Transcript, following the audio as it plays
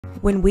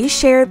When we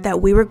shared that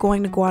we were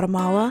going to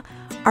Guatemala,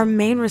 our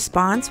main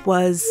response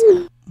was,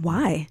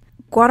 why?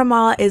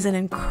 Guatemala is an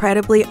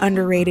incredibly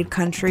underrated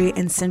country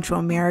in Central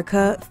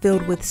America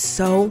filled with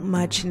so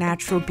much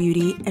natural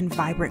beauty and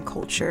vibrant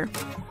culture.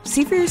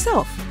 See for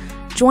yourself.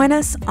 Join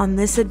us on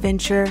this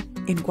adventure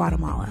in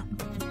Guatemala.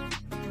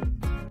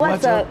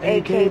 What's up,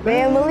 AK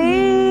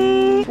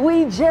family?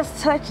 We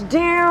just touched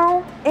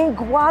down in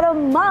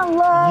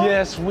Guatemala.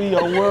 Yes, we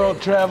are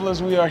world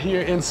travelers. We are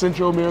here in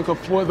Central America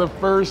for the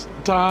first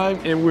time,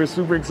 and we're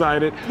super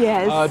excited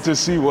to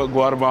see what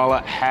Guatemala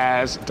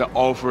has to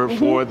offer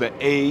for the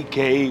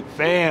AK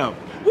fam.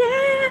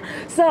 Yeah,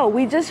 so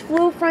we just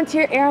flew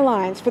Frontier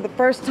Airlines for the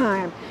first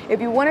time. If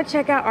you want to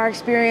check out our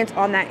experience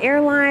on that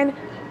airline,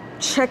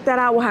 check that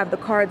out. We'll have the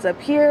cards up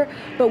here.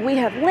 But we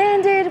have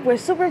landed. We're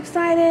super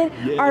excited.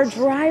 Yes. Our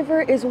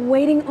driver is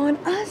waiting on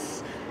us.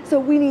 So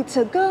we need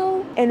to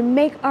go and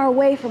make our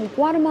way from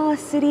Guatemala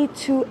City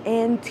to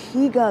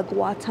Antigua,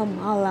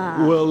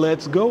 Guatemala. Well,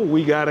 let's go.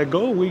 We gotta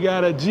go. We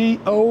gotta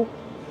G-O,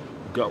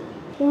 go.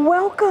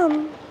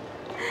 Welcome.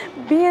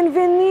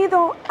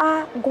 Bienvenido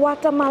a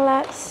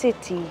Guatemala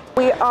City.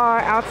 We are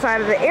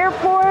outside of the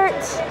airport.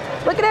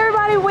 Look at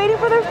everybody waiting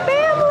for their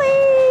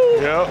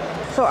family. Yep.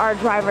 So our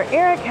driver,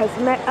 Eric, has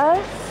met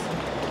us,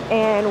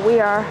 and we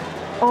are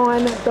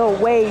on the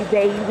way,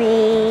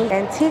 baby.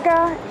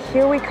 Antigua,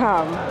 here we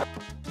come.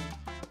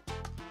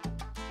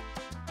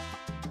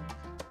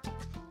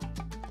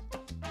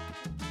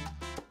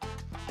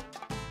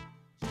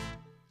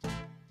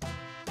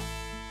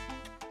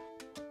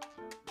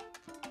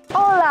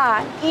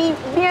 Hola y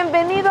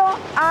bienvenido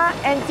a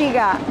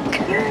Antigua.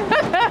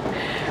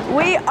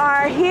 We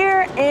are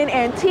here in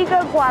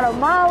Antigua,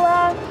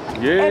 Guatemala.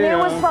 Yeah. And it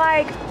was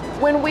like,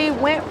 when we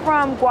went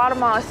from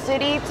Guatemala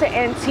City to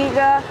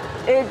Antigua,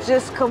 it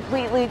just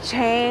completely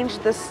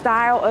changed. The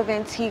style of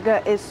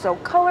Antigua is so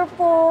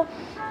colorful,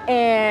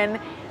 and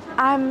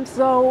I'm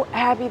so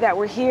happy that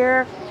we're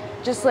here.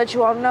 Just to let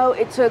you all know,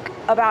 it took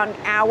about an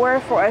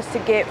hour for us to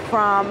get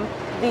from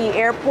the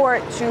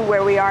airport to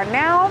where we are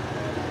now,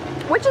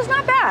 which is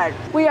not bad.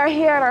 We are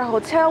here at our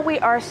hotel. We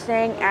are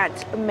staying at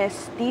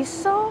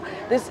Mestizo.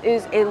 This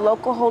is a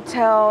local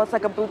hotel. It's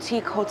like a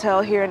boutique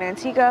hotel here in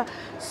Antigua.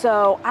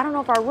 So I don't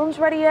know if our room's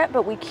ready yet,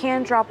 but we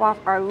can drop off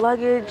our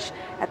luggage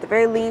at the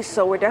very least.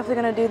 So we're definitely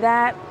gonna do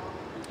that.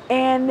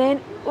 And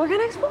then we're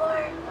gonna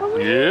explore.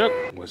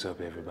 Yep. What's up,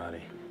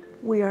 everybody?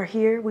 We are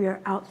here. We are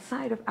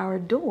outside of our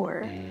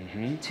door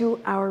to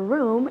our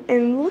room.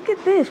 And look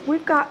at this.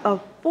 We've got a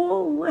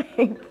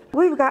full-length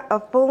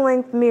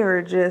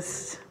mirror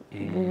just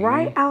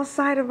right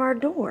outside of our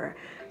door.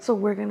 So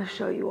we're gonna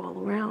show you all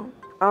around.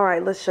 All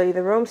right, let's show you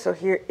the room. So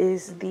here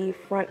is the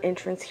front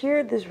entrance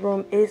here. This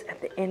room is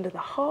at the end of the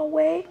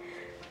hallway.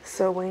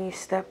 So when you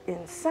step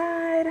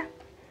inside,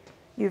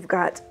 you've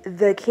got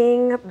the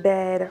king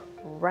bed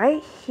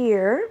right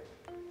here.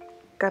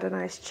 Got a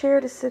nice chair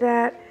to sit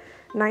at,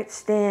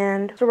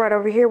 nightstand. So right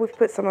over here, we've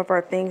put some of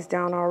our things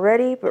down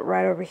already, but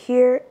right over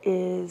here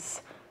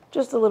is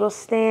just a little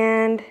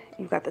stand.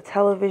 You've got the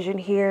television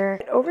here.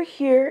 And over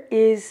here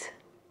is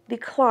the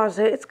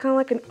closet. It's kind of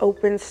like an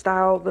open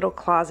style little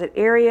closet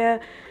area.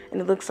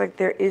 And it looks like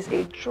there is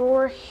a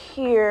drawer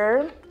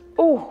here.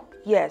 Oh,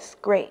 yes,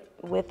 great,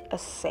 with a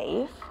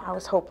safe. I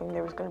was hoping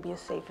there was gonna be a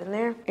safe in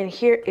there. And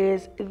here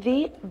is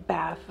the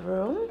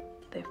bathroom.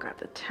 They've got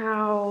the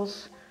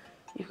towels.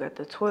 You've got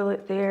the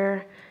toilet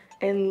there.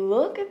 And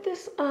look at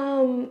this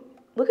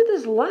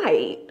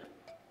light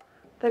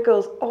that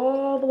goes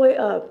all the way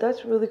up.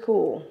 That's really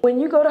cool. When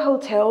you go to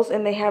hotels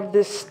and they have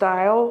this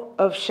style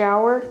of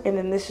shower and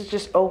then this is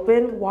just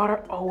open,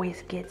 water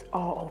always gets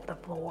all over the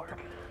floor.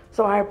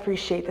 So I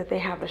appreciate that they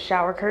have a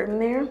shower curtain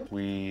there.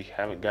 We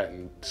haven't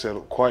gotten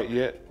settled quite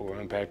yet or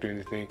unpacked or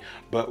anything,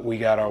 but we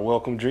got our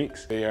welcome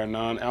drinks. They are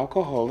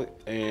non-alcoholic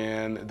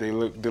and they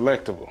look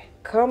delectable.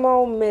 Come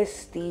on,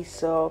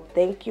 Mestizo.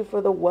 Thank you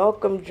for the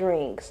welcome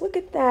drinks. Look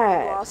at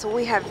that. Well, so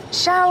we have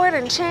showered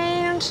and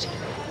changed,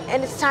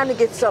 and it's time to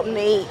get something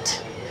to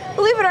eat.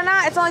 Believe it or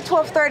not, it's only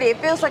 12:30. It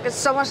feels like it's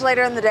so much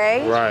later in the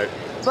day. Right.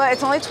 But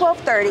it's only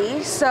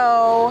 12:30,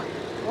 so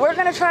we're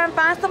gonna try and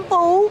find some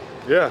food.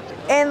 Yeah.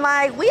 And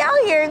like, we out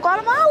here in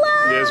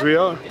Guatemala. Yes, we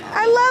are.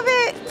 I love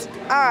it.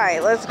 All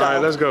right, let's go. All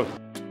right, let's go.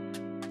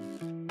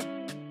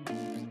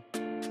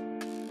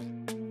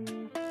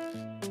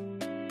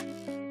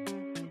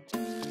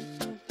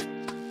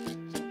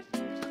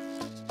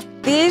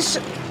 These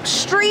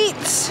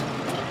streets,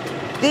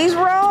 these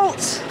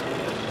roads,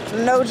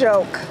 no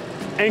joke.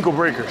 Ankle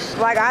breakers.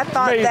 Like I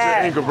thought Major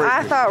ankle breakers.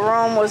 I thought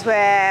Rome was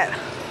bad.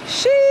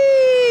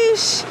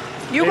 Sheesh.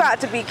 You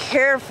got to be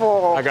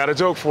careful. I got a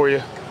joke for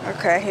you.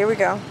 Okay, here we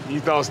go. You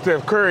thought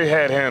Steph Curry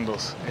had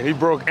handles, and he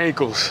broke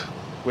ankles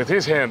with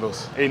his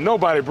handles. Ain't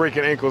nobody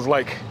breaking ankles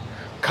like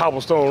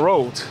cobblestone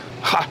roads.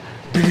 Ha!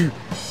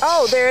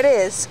 Oh, there it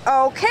is.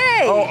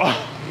 Okay.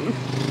 Oh,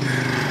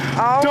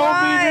 All don't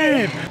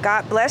right. be mean.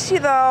 God bless you,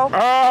 though.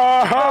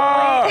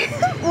 Ah!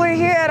 We're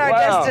here at our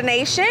Wow.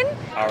 destination.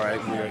 All right,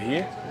 we are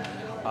here.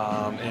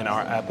 and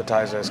our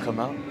appetizer has come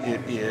out.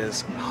 It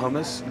is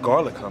hummus,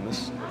 garlic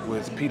hummus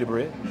with pita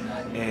bread,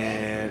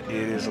 and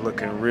it is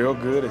looking real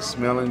good. It's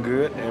smelling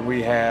good, and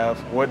we have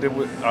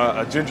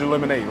a ginger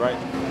lemonade, right?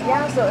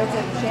 Yeah, so it's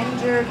a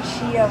ginger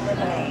chia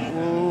lemonade.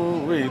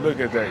 Ooh, look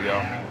at that,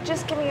 y'all.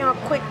 Just giving y'all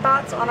quick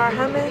thoughts on our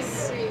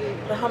hummus.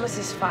 The hummus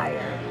is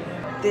fire.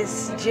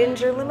 This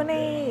ginger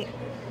lemonade,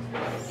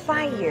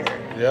 fire.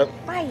 Yep.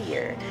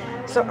 Fire.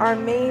 So our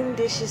main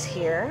dish is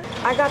here.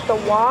 I got the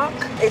wok.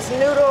 It's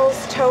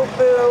noodles,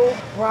 tofu,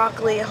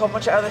 broccoli, a whole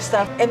bunch of other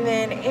stuff. And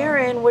then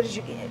Aaron, what did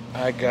you get?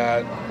 I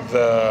got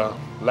the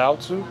lao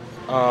tzu,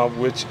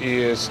 which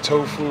is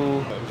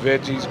tofu,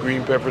 veggies,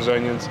 green peppers,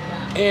 onions,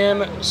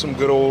 and some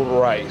good old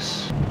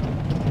rice.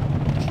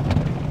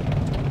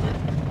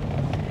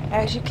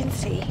 As you can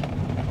see,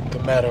 The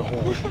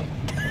Matterhorn.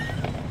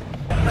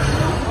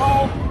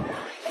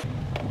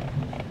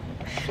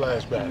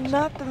 Flashbacks.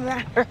 not the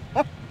matter.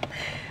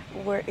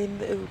 We're in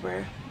the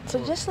Uber.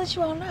 So just to let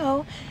you all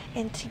know,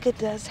 Antigua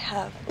does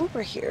have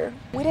Uber here.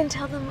 We didn't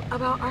tell them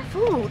about our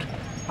food,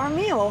 our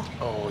meal.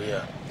 Oh,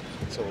 yeah.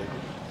 So,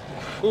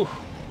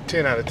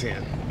 10 out of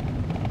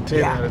 10. 10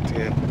 Yeah. out of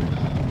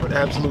 10. Would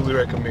absolutely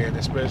recommend,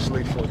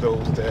 especially for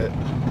those that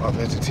are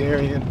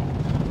vegetarian.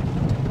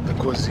 The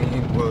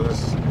cuisine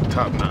was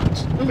top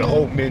notch. The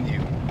whole menu,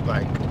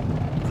 like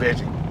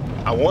veggie.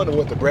 I wonder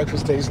what the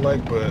breakfast tastes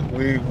like, but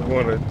we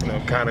want to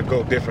kind of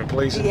go different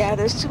places. Yeah,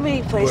 there's too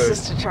many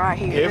places to try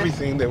here.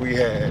 Everything that we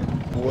had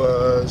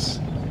was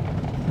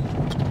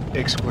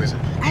exquisite.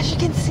 As you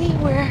can see,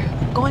 we're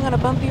going on a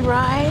bumpy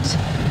ride.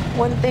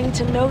 One thing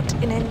to note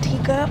in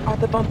Antigua are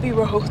the bumpy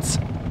roads.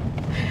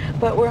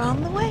 But we're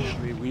on the way.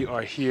 We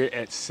are here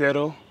at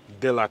Cerro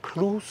De La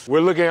Cruz.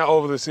 We're looking out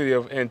over the city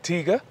of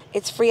Antigua.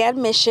 It's free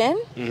admission.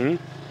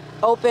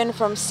 Open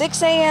from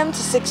 6 a.m. to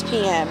 6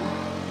 p.m.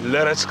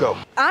 Let us go.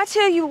 I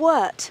tell you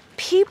what,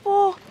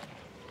 people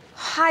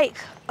hike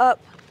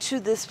up to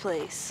this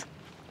place.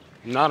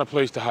 Not a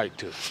place to hike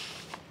to.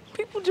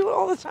 People do it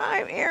all the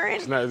time,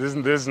 Aaron. This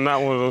is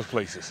not one of those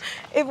places.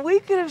 If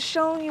we could have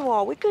shown you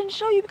all, we couldn't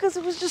show you because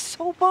it was just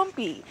so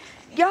bumpy.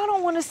 Y'all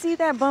don't want to see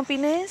that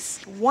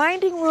bumpiness.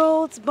 Winding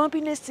roads,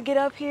 bumpiness to get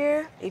up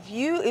here. If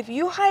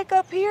you hike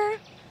up here,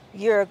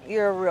 you're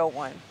a real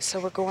one.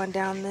 So we're going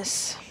down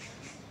this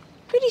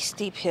pretty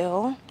steep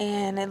hill,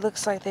 and it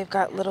looks like they've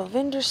got little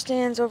vendor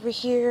stands over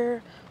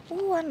here.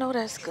 Ooh, I know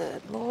that's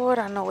good. Lord,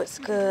 I know it's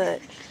good.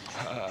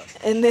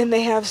 And then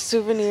they have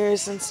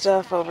souvenirs and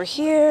stuff over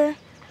here.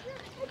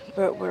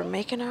 But we're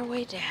making our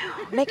way down.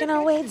 Making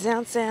our way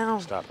down.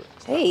 Stop it.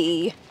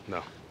 Hey.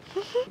 No.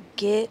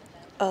 Get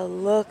a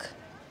look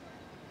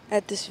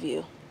at this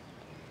view.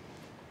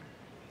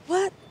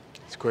 What?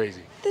 It's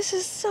crazy. This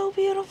is so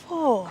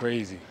beautiful.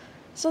 Crazy.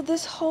 So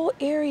this whole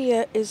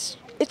area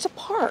it's a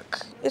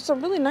park. It's a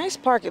really nice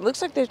park. It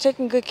looks like they're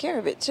taking good care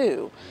of it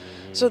too.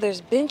 So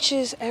there's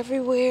benches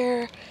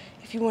everywhere.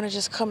 If you want to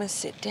just come and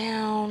sit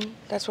down,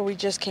 that's where we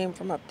just came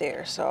from up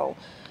there. So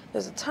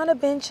there's a ton of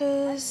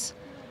benches,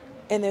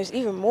 and there's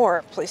even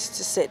more places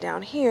to sit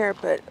down here,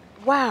 but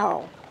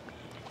wow.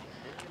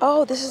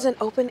 Oh, this is an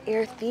open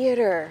air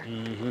theater.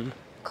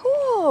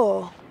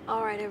 Cool.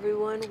 All right,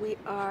 everyone, we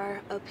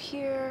are up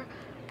here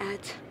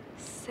at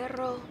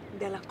Cerro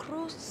De La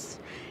Cruz,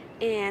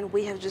 and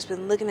we have just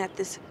been looking at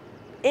this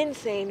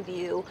insane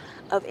view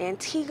of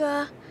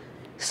Antigua.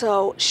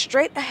 So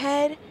straight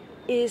ahead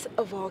is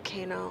a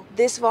volcano.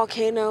 This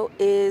volcano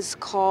is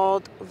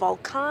called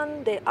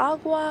Volcán de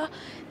Agua,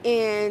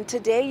 and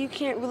today you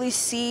can't really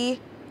see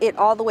it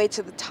all the way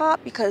to the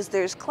top because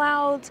there's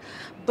clouds,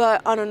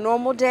 but on a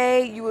normal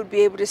day you would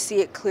be able to see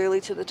it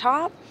clearly to the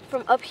top.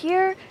 From up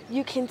here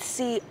you can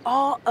see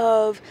all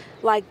of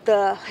like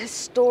the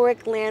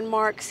historic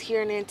landmarks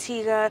here in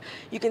Antigua.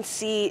 You can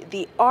see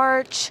the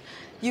arch,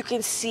 you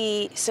can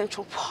see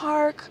Central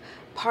Park,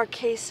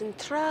 Parque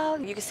Central.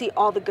 You can see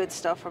all the good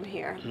stuff from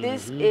here.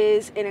 This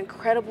is an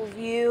incredible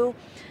view.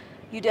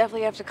 You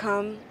definitely have to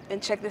come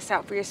and check this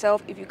out for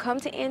yourself. If you come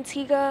to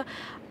Antigua,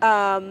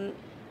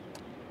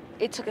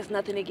 it took us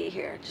nothing to get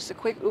here. Just a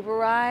quick Uber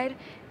ride,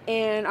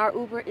 and our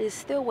Uber is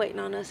still waiting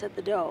on us at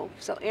the door.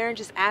 So Aaron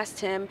just asked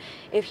him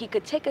if he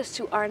could take us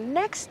to our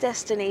next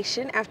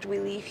destination after we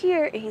leave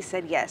here, and he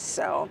said yes.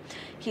 So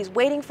he's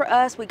waiting for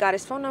us. We got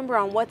his phone number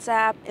on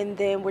WhatsApp, and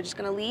then we're just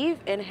gonna leave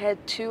and head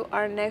to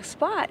our next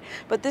spot.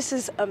 But this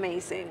is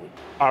amazing.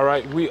 All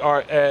right, we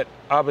are at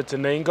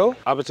Hobbitenango.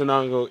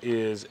 Hobbitenango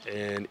is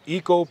an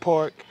eco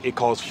park. It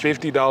costs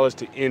 $50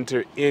 to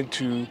enter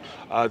into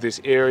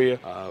this area.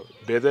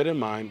 Bear that in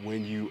mind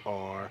when you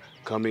are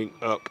coming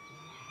up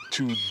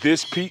to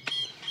this peak.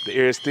 The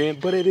air is thin,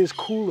 but it is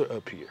cooler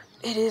up here.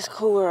 It is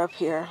cooler up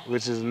here.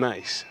 Which is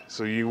nice,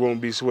 so you won't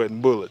be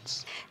sweating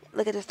bullets.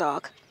 Look at this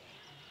dog.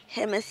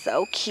 Him is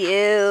so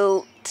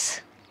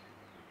cute.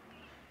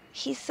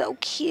 He's so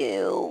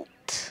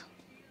cute.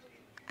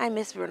 I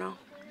miss Bruno.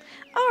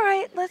 All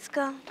right, let's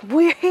go.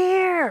 We're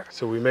here.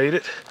 So we made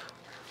it?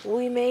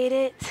 We made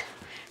it.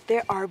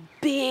 There are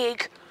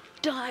big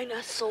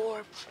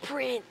dinosaur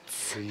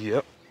prints.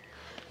 Yep.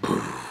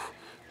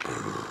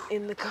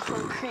 in the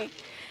concrete.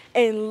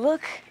 And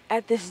look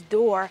at this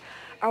door.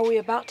 Are we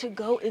about to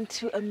go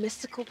into a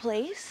mystical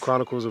place?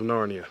 Chronicles of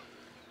Narnia.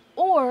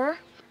 Or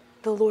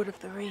the Lord of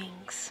the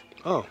Rings.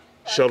 Oh.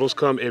 Shuttles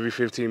come every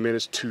 15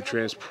 minutes to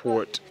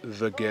transport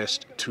the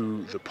guest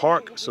to the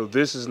park. So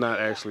this is not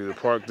actually the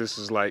park. This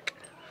is like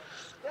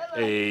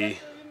a...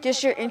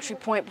 just your entry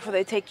point before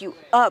they take you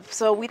up.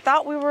 So we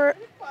thought we were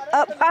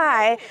up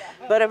high,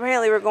 but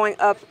apparently we're going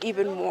up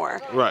even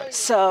more. Right.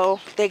 So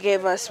they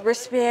gave us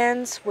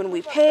wristbands when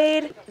we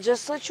paid.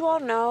 Just to let you all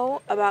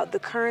know about the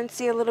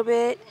currency a little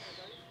bit.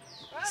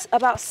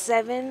 About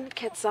 7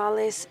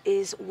 quetzales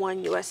is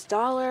 $1 US.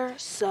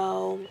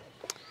 So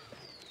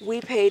we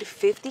paid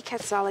 50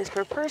 quetzales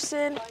per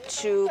person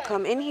to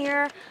come in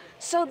here.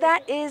 So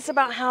that is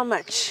about how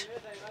much?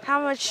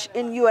 How much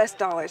in US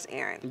dollars,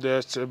 Aaron?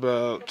 That's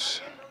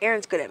about...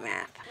 Aaron's good at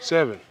math.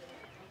 7.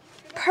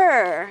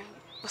 Per.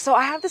 So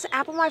I have this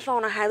app on my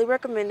phone. I highly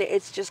recommend it.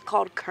 It's just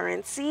called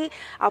Currency.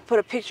 I'll put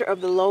a picture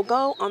of the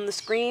logo on the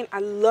screen. I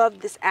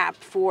love this app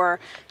for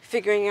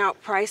figuring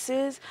out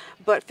prices.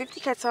 But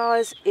 50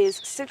 quetzales is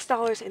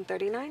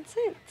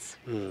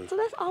 $6.39. So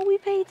that's all we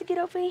paid to get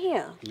over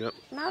here. Yep.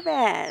 Not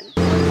bad.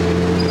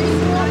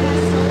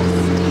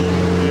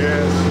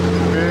 Yes,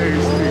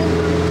 very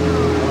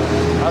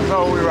steep. I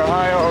thought we were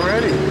high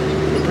already.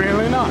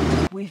 Apparently not.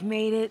 We've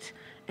made it,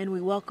 and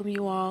we welcome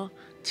you all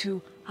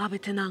to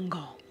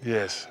Hobbitenango.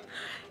 Yes.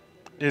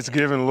 It's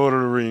giving Lord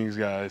of the Rings,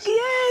 guys.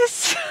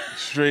 Yes!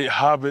 Straight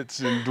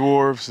hobbits and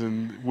dwarfs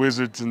and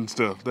wizards and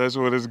stuff. That's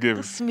what it's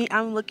giving.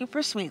 I'm looking for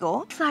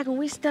Smeagol. It's like when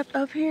we stepped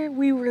up here,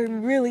 we were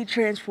really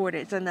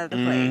transported to another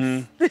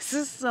place. This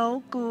is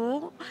so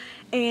cool.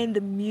 And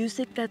the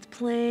music that's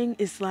playing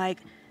is like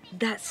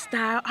that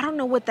style. I don't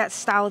know what that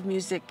style of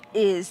music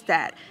is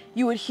that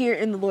you would hear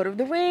in the Lord of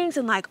the Rings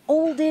and like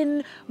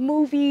olden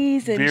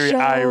movies and very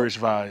shows. Irish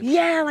vibes.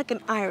 Yeah, like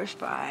an Irish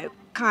vibe,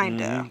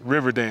 kinda.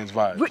 Riverdance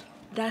vibes.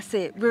 That's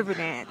it,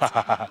 Riverdance.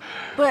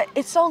 But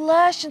it's so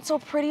lush and so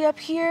pretty up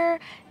here.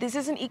 This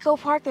is an eco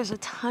park. There's a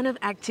ton of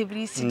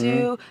activities to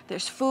do.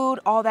 There's food,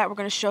 all that we're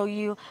gonna show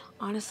you.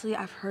 Honestly,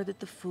 I've heard that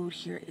the food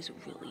here is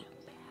really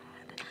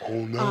bad.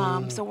 Oh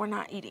no. So we're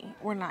not eating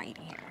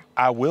here.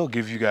 I will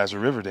give you guys a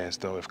Riverdance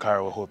though if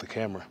Kyra will hold the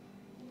camera.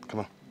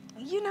 Come on.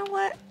 You know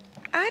what?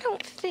 I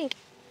don't think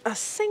a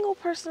single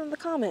person in the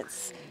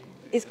comments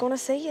is gonna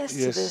say yes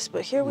to this,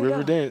 but here we go.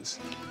 Riverdance.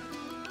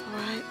 All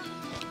right.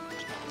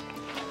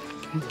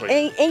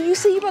 And you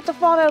see you about to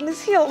fall down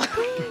this hill.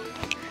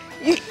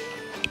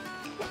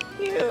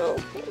 you.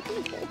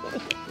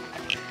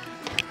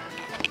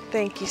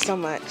 Thank you so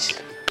much.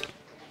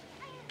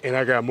 And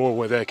I got more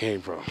where that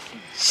came from.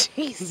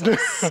 Jesus.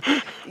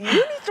 You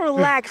need to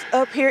relax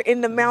up here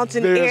in the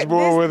mountain air. There's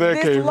more where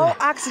that came This low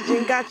from.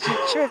 oxygen got you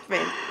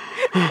tripping.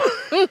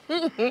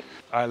 All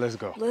right, let's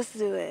go. Let's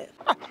do it.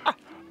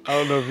 I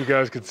don't know if you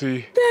guys can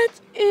see.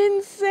 That's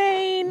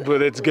insane.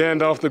 But it's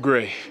Gandalf the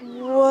Grey.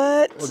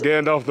 What? Or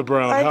Gandalf the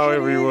Brown,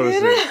 however you want to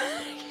say it.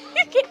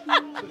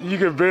 You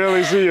can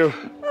barely see him.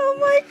 Oh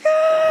my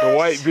God. The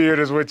white beard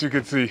is what you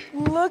can see.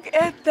 Look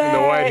at that.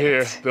 And the white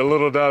hair, the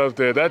little dot up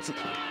there. That's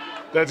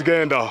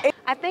Gandalf.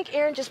 I think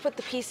Aaron just put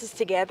the pieces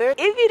together.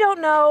 If you don't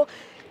know,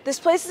 this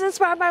place is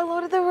inspired by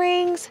Lord of the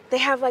Rings. They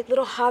have like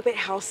little Hobbit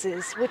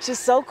houses, which is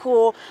so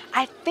cool.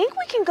 I think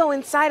we can go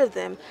inside of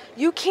them.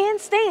 You can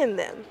stay in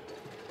them.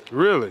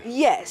 Really?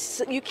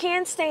 Yes, you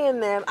can stay in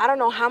them. I don't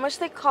know how much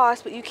they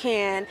cost, but you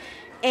can.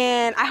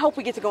 And I hope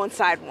we get to go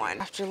inside one.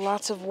 After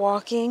lots of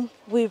walking,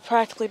 we've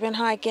practically been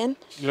hiking.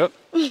 Yep.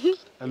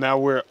 And now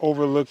we're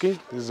overlooking.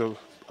 This is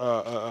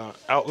a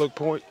outlook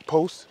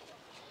post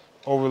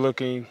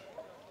overlooking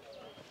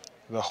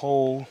the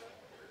whole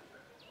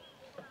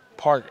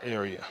park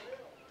area.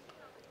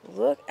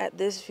 Look at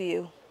this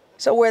view.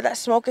 So where that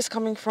smoke is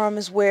coming from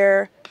is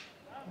where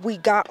we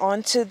got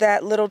onto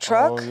that little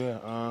truck. Oh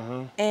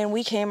yeah, And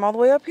we came all the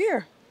way up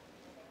here.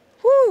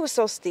 Whoo, it was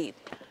so steep.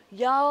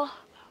 Y'all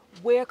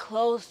wear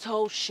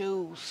closed-toed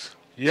shoes.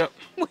 Yep.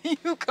 When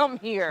you come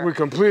here. We're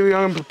completely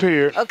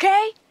unprepared.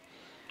 Okay?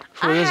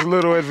 For this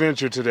little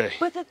adventure today.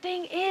 But the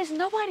thing is,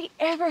 nobody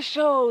ever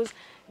shows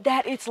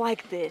that it's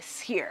like this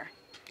here.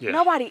 Yeah.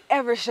 Nobody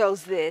ever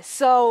shows this.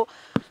 So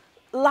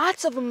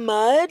lots of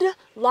mud,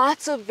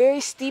 lots of very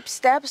steep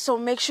steps. So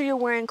make sure you're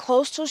wearing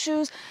closed-toe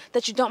shoes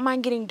that you don't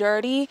mind getting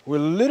dirty. We're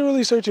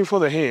literally searching for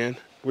the hand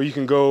where you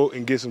can go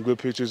and get some good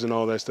pictures and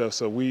all that stuff.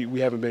 So we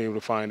haven't been able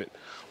to find it,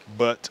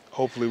 but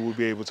hopefully we'll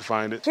be able to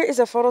find it. Here is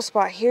a photo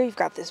spot. Here you've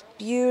got this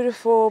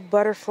beautiful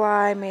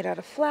butterfly made out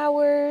of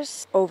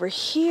flowers. Over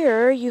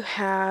here you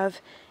have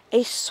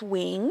a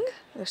swing.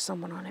 There's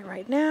someone on it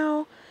right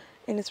now,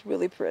 and it's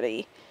really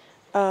pretty.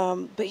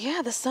 But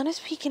yeah, the sun is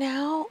peeking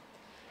out,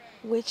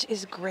 which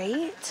is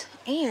great.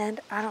 And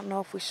I don't know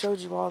if we showed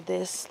you all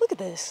this. Look at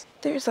this.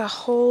 There's a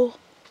whole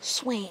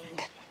swing.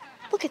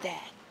 Look at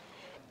that.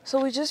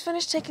 So we just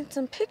finished taking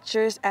some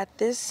pictures at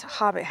this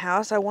Hobbit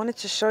house. I wanted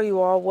to show you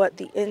all what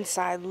the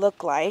inside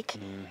looked like.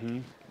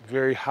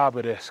 Very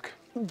Hobbit-esque.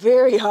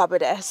 Very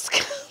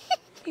Hobbit-esque.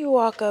 You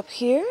walk up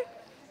here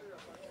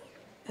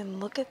and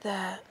look at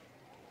that.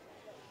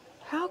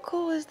 How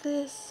cool is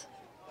this?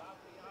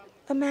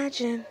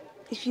 Imagine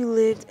if you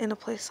lived in a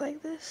place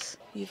like this.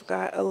 You've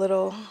got a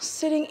little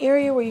sitting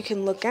area where you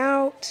can look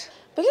out.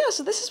 But yeah,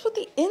 so this is what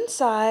the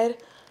inside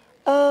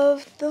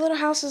of the little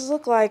houses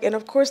look like. And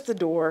of course the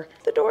door.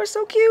 The door is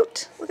so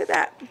cute. Look at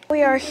that.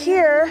 We are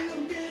here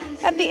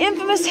at the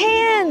infamous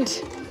Hand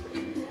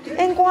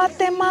in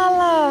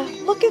Guatemala.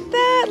 Look at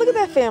that. Look at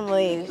that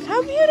family.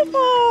 How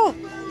beautiful.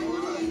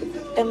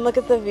 And look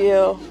at the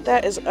view.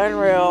 That is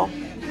unreal.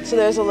 So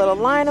there's a little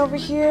line over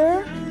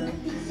here.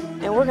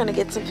 And we're gonna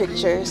get some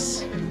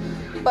pictures.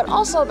 But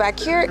also back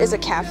here is a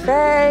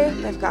cafe.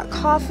 They've got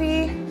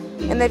coffee.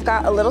 And they've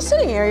got a little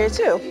sitting area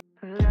too.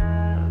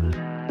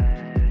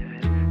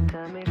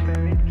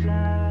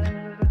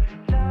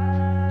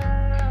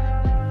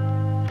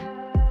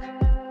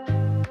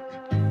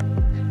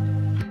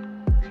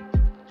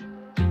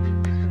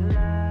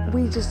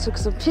 We just took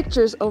some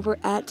pictures over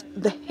at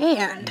the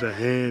Hand. The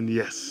Hand,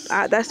 yes.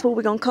 That's what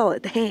we're gonna call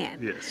it, the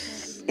Hand.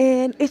 Yes.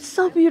 And it's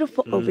so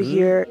beautiful over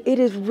here. It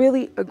is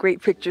really a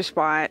great picture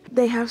spot.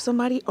 They have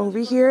somebody over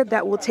here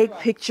that will take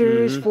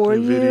pictures for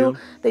you. Video.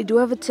 They do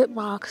have a tip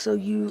box, so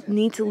you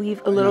need to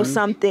leave a little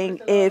something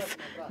if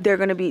they're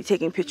gonna be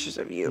taking pictures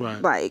of you.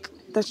 Right. Like,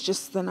 that's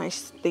just the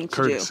nice thing to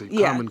courtesy,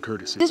 do. common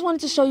courtesy. Just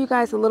wanted to show you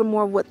guys a little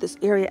more of what this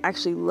area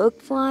actually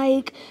looked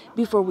like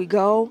before we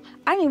go.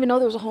 I didn't even know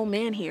there was a whole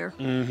man here.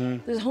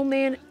 There's a whole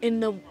man in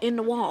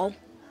the wall,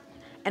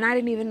 and I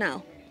didn't even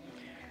know.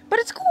 But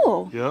it's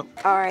cool. Yep.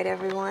 All right,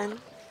 everyone.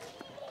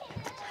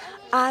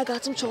 I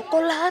got some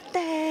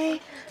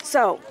chocolate.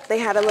 So they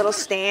had a little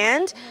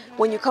stand.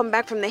 When you come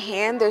back from the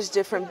Hand, there's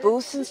different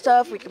booths and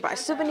stuff. We can buy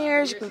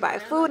souvenirs, you can buy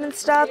food and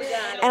stuff.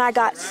 And I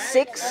got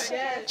 6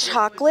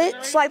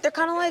 chocolates. Like, they're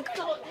kind of like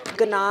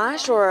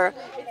ganache, or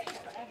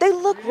they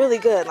look really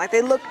good. Like,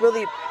 they look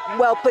really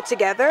well put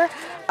together.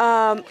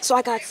 So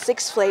I got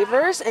 6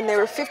 flavors, and they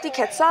were 50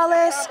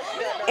 quetzales,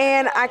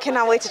 and I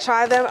cannot wait to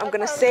try them. I'm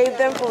gonna save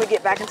them when we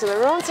get back into the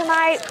room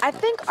tonight. I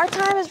think our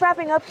time is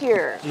wrapping up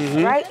here,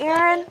 right,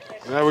 Aaron?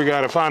 Now we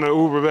gotta find an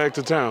Uber back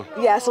to town.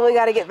 Yeah, so we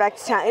gotta get back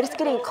to town. It's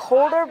getting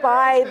colder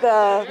by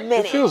the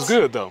minute. It feels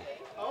good though.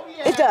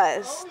 It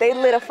does. They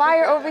lit a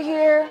fire over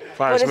here.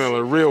 Fire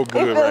smelling real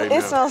good right now.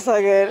 It smells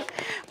so good.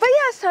 But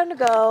yeah, it's time to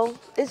go.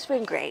 It's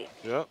been great.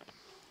 Yep.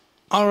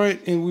 All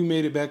right, and we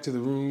made it back to the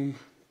room.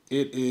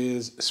 It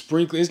is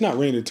sprinkling. It's not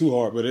raining too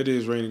hard, but it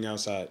is raining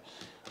outside.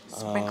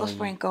 Sprinkle,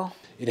 sprinkle.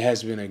 It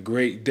has been a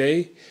great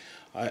day.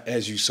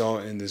 As you saw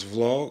in this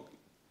vlog,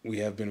 we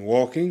have been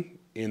walking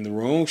in the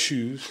wrong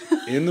shoes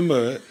in the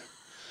mud.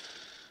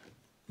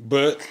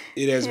 But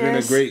it has been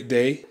a great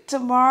day.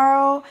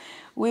 Tomorrow,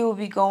 we will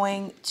be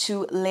going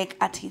to Lake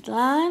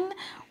Atitlan,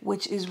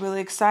 which is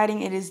really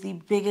exciting. It is the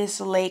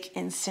biggest lake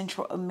in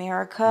Central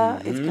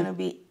America. It's going to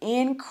be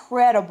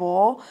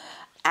incredible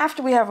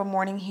after we have a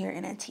morning here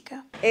in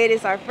Antigua. It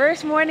is our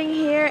first morning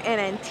here in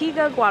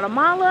Antigua,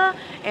 Guatemala,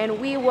 and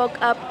we woke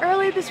up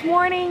early this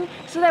morning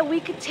so that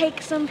we could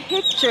take some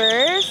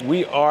pictures.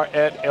 We are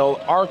at El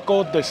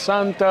Arco de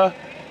Santa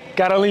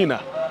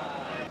Catalina.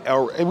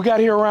 We got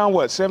here around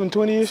what,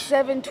 7:20-ish?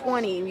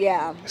 7:20,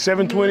 yeah.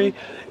 7:20.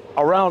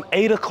 Around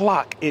 8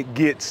 o'clock, it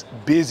gets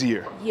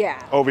busier. Yeah.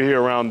 Over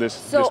here around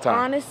this time. So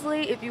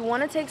honestly, if you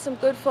want to take some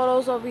good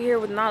photos over here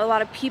with not a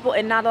lot of people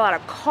and not a lot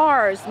of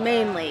cars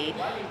mainly,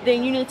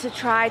 then you need to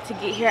try to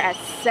get here at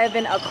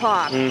 7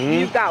 o'clock.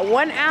 You've got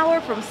 1 hour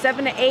from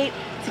 7 to 8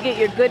 to get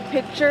your good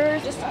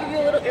pictures. Just to give you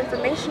a little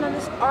information on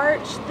this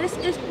arch, this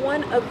is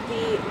one of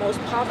the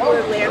most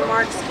popular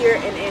landmarks here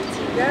in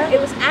Antigua.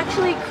 It was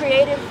actually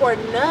created for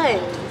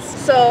nuns.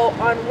 So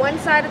on one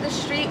side of the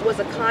street was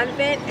a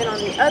convent, and on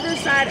the other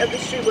side of the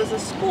street was a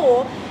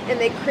school, and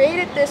they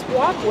created this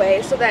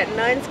walkway so that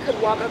nuns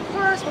could walk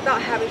across without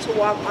having to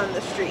walk on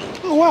the street.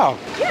 Oh, wow.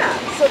 Yeah,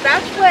 so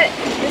that's what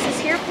this is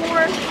here for,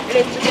 and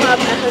it's become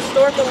a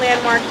historical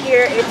landmark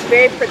here. It's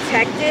very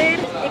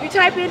protected. If you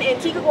type in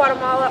Antigua,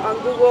 Guatemala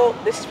on Google,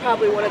 this is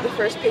probably one of the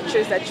first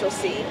pictures that you'll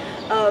see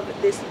of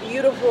this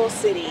beautiful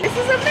city. This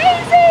is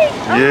amazing!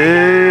 Oh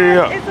my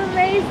God, it's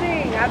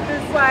amazing. I'm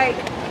just like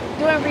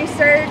doing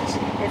research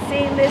and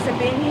seeing this and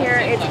being here.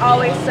 It's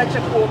always such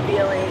a cool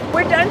feeling.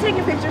 We're done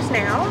taking pictures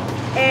now,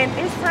 and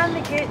it's time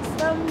to get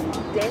some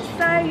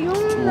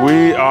desayuno.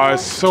 We are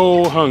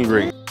so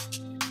hungry.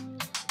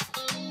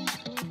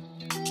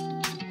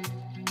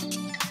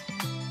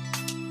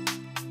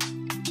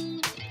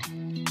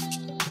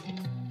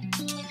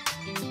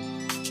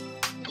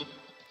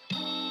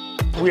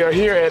 We are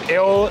here at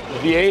El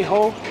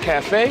Viejo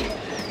Cafe,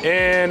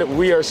 and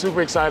we are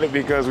super excited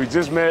because we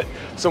just met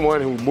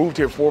someone who moved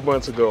here 4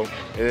 months ago,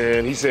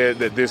 and he said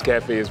that this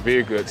cafe is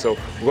very good. So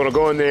we're gonna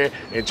go in there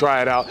and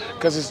try it out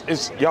because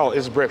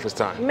it's breakfast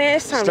time. Man,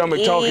 it's time Stomach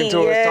to talking eat,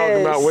 to us,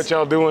 talking about what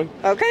y'all doing.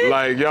 Okay.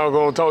 Like, y'all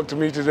gonna talk to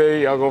me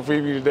today, y'all gonna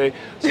feed me today.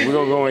 So we're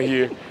gonna go in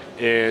here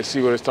and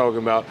see what it's talking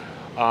about.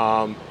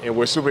 And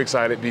we're super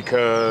excited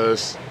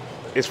because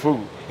it's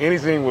food.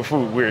 Anything with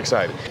food, we're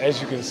excited.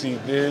 As you can see,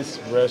 this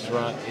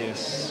restaurant is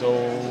so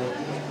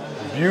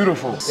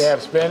beautiful. They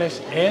have Spanish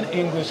and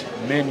English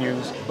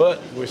menus,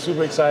 but we're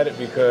super excited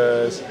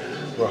because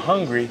We're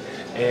hungry,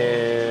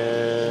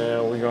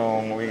 and we're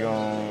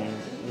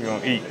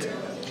gonna eat.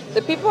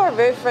 The people are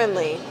very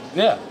friendly.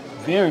 Yeah,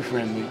 very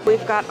friendly.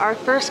 We've got our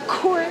first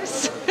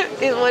course,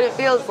 is what it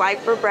feels like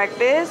for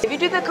breakfast. If you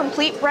do the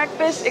complete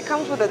breakfast, it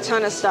comes with a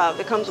ton of stuff.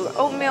 It comes with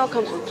oatmeal, it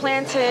comes with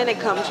plantain, it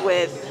comes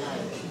with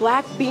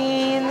black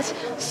beans.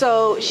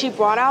 So she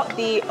brought out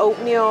the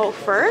oatmeal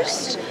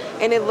first,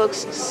 and it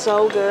looks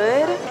so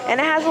good. And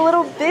it has a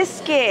little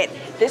biscuit.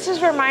 This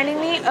is reminding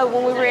me of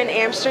when we were in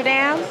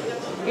Amsterdam.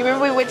 You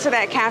remember we went to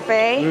that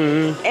cafe,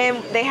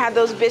 and they had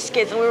those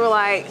biscuits, and we were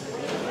like,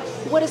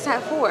 what is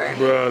that for?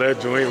 Bro,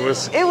 that joint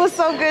was... It was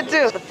so good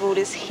too. The food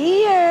is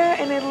here,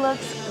 and it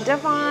looks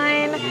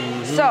divine.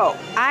 So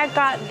I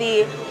got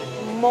the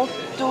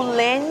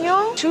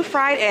motuleño, 2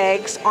 fried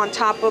eggs on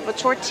top of a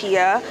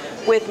tortilla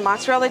with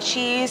mozzarella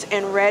cheese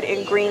and red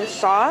and green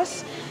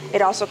sauce.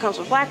 It also comes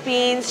with black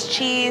beans,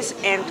 cheese,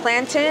 and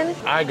plantain.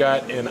 I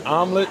got an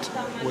omelet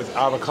with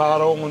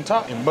avocado on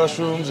top and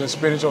mushrooms and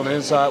spinach on the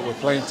inside with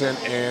plantain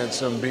and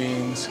some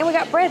beans. And we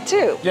got bread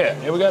too. Yeah,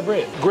 and we got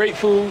bread. Great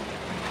food.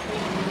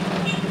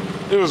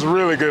 It was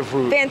really good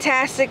food.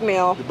 Fantastic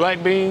meal. The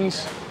black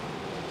beans,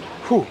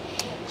 whew,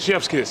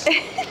 chef's kiss.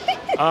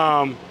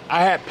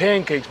 I had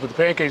pancakes, but the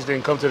pancakes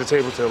didn't come to the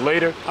table till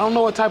later. I don't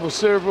know what type of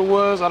syrup it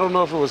was. I don't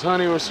know if it was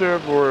honey or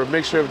syrup or a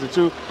mixture of the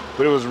two,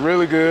 but it was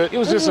really good. It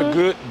was just a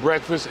good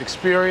breakfast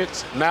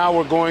experience. Now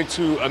we're going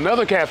to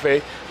another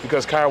cafe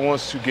because Kyra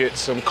wants to get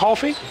some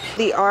coffee.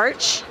 The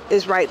Arch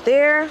is right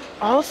there.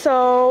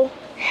 Also,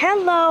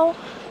 hello,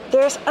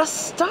 there's a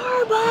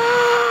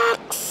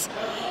Starbucks.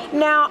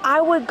 Now,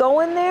 I would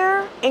go in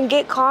there and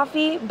get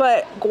coffee,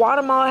 but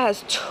Guatemala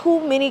has too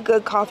many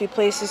good coffee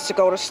places to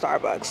go to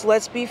Starbucks.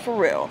 Let's be for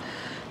real.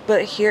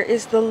 But here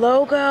is the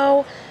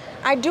logo.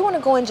 I do want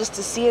to go in just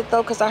to see it,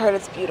 though, because I heard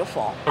it's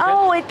beautiful. Okay.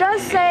 Oh, it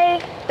does say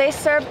they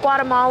serve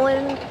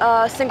Guatemalan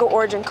single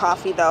origin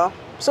coffee, though.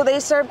 So they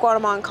serve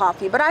Guatemalan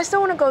coffee, but I still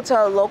want to go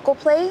to a local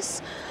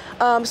place.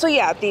 So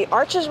yeah, the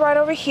Arch is right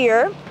over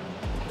here.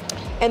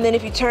 And then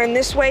if you turn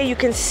this way, you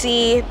can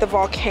see the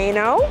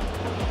volcano.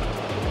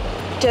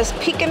 Just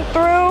peeking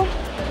through,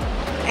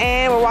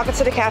 and we're walking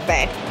to the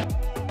cafe.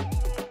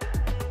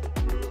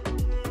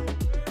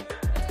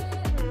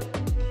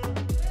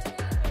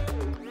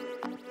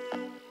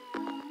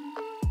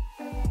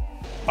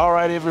 All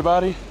right,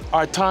 everybody.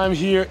 Our time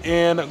here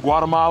in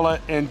Guatemala,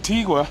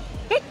 Antigua,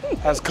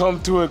 has come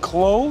to a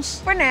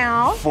close. For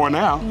now. For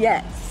now.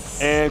 Yes.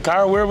 And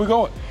Kyra, where are we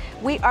going?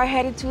 We are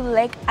headed to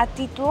Lake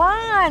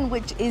Atitlan,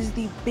 which is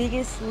the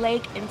biggest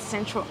lake in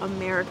Central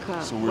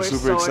America. So we're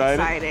super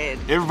excited.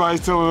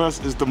 Everybody's telling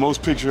us it's the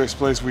most picturesque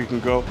place we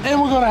can go.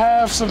 And we're gonna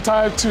have some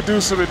time to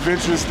do some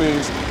adventurous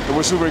things. And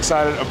we're super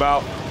excited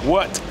about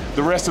what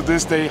the rest of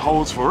this day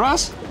holds for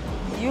us.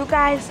 You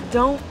guys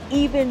don't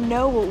even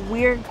know what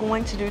we're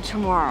going to do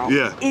tomorrow.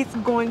 Yeah. It's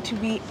going to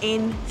be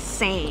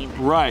insane.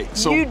 Right.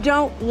 So you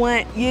don't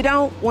want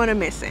to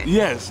miss it.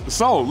 Yes.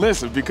 So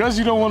listen, because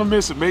you don't want to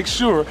miss it, make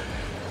sure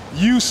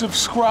you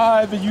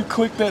subscribe and you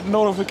click that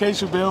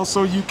notification bell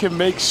so you can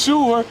make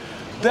sure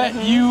that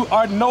you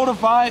are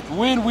notified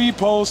when we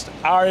post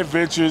our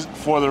adventures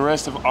for the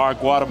rest of our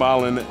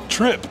Guatemalan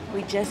trip.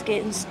 We're just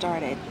getting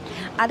started.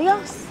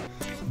 Adios.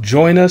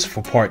 Join us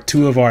for part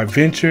 2 of our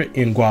adventure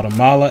in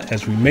Guatemala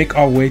as we make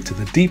our way to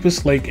the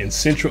deepest lake in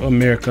Central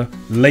America,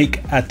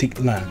 Lake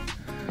Atitlan.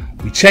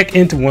 We check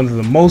into one of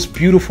the most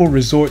beautiful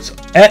resorts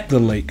at the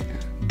lake,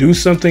 do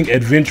something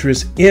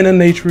adventurous in a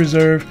nature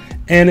reserve,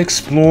 and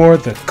explore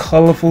the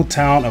colorful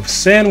town of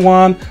San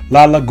Juan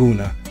La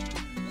Laguna.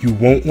 You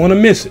won't want to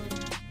miss it.